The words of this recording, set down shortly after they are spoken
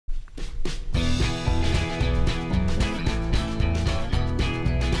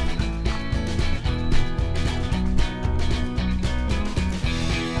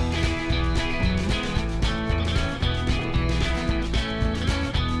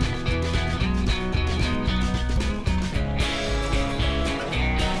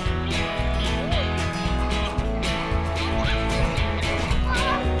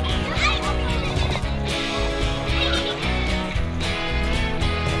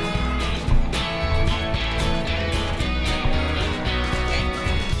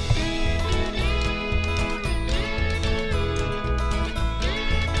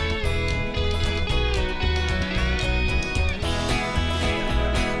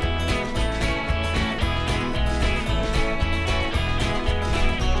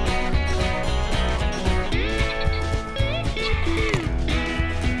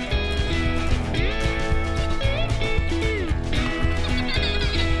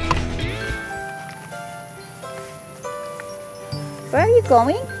Where are you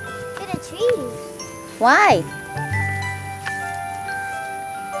going? To the tree. Why?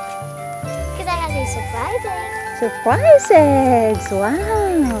 Because I have these surprises. Surprises!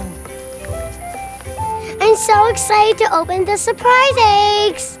 Wow! I'm so excited to open the surprise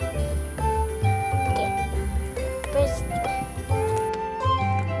eggs. Okay. First.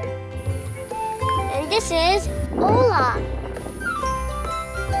 And this is Olaf.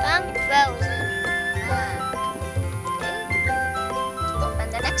 Frozen. Open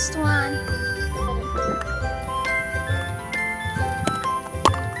the next one.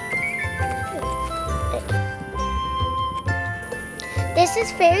 This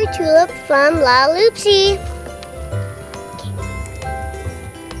is Fairy Tulip from Lalaloopsy.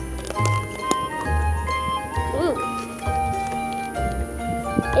 Ooh.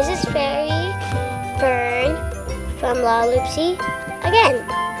 This is Fairy Fern from Lalaloopsy again.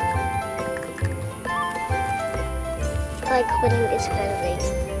 I like holding this kind of legs.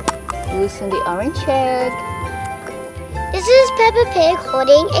 Loosen the orange egg. This is Peppa Pig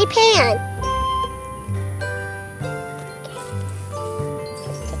holding a pan.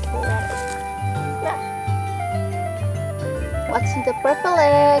 What's in the purple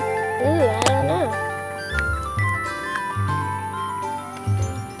egg? Ooh, I don't know.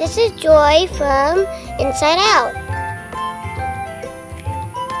 This is Joy from Inside Out.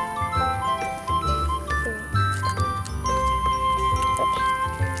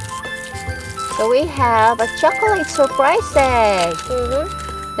 So we have a chocolate surprise egg.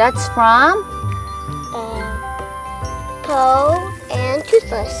 That's from Poe and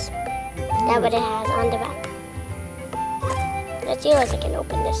Toothless. That's what it has on the back. Let's see if I can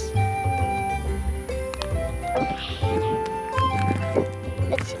open this. Okay.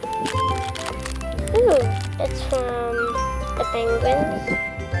 Let's see. Ooh, it's from the penguins.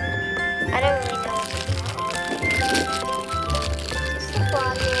 I don't really know.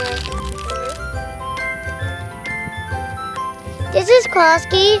 This is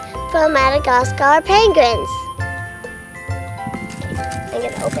Krosky from Madagascar penguins. I'm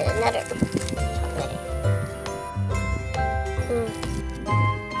gonna open another chocolate.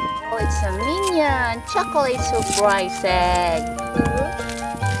 Oh, it's a minion chocolate surprise egg.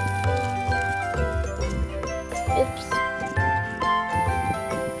 Oops.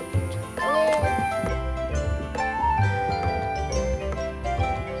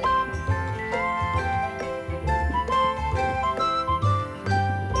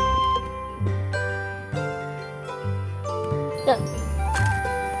 Look.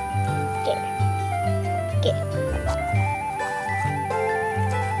 Get it. Get it.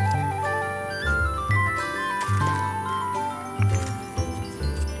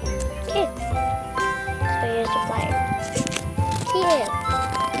 Okay. So here's the flyer. Yeah.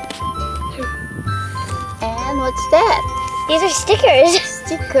 And what's that? These are stickers.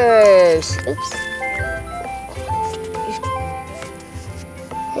 Stickers. Oops.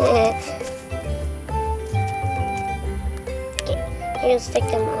 I'm going to stick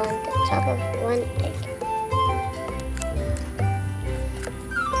them on the top of one egg.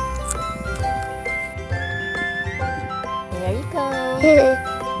 There you go. I'm going to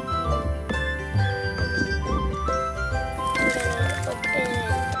open it.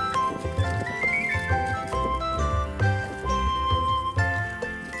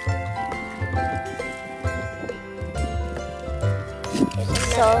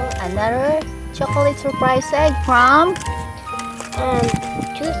 So another chocolate surprise egg from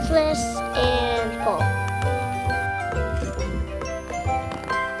Toothless and Paul.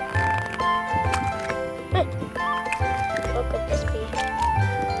 What could this be?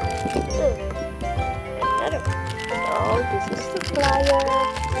 Ooh, another one. Oh, this is the flyer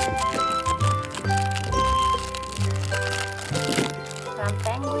from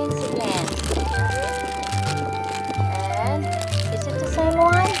penguins again. And is it the same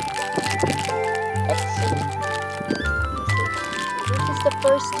one? Let's see. Which is the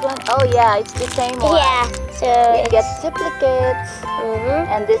first one? Oh yeah, it's the same one. Yeah, so We it's get duplicates.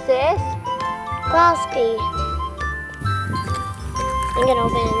 And this is? Frosty. I'm gonna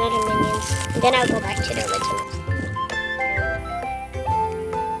open another Minions. And then I'll go back to the originals.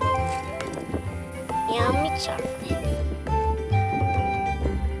 Yummy chocolate.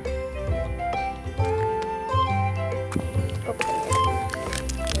 Open it.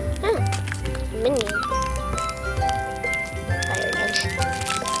 Huh. Minion. Fire again.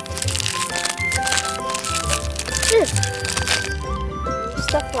 Here's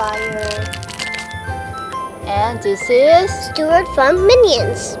the flyer. And this is? Stuart from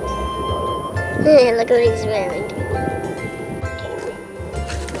Minions. Look what he's wearing.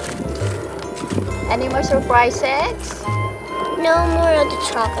 Any more surprise eggs? No more of the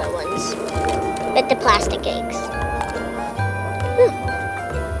chocolate ones, but the plastic eggs.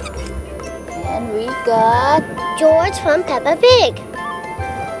 And we got George from Peppa Pig.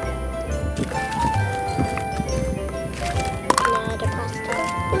 Another plastic.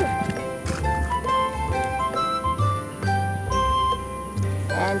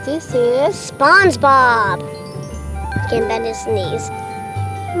 And this is Spongebob. He can bend his knees.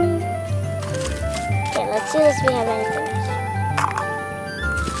 Okay, let's see if we have anything else.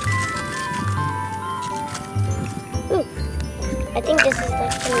 Ooh, I think this is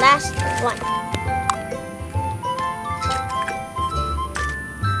like the last one.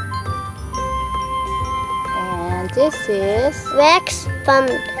 and this is Rex from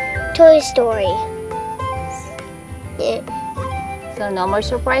Toy Story. Yeah. so no more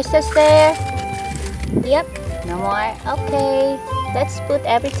surprises there. Yep. No more. Okay. Let's put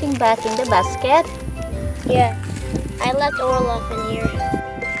everything back in the basket. Yeah. I left Olaf in here.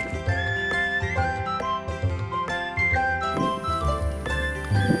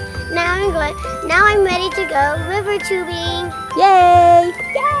 Now I'm ready to go river tubing. Yay!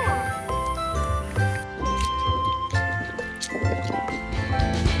 Yay!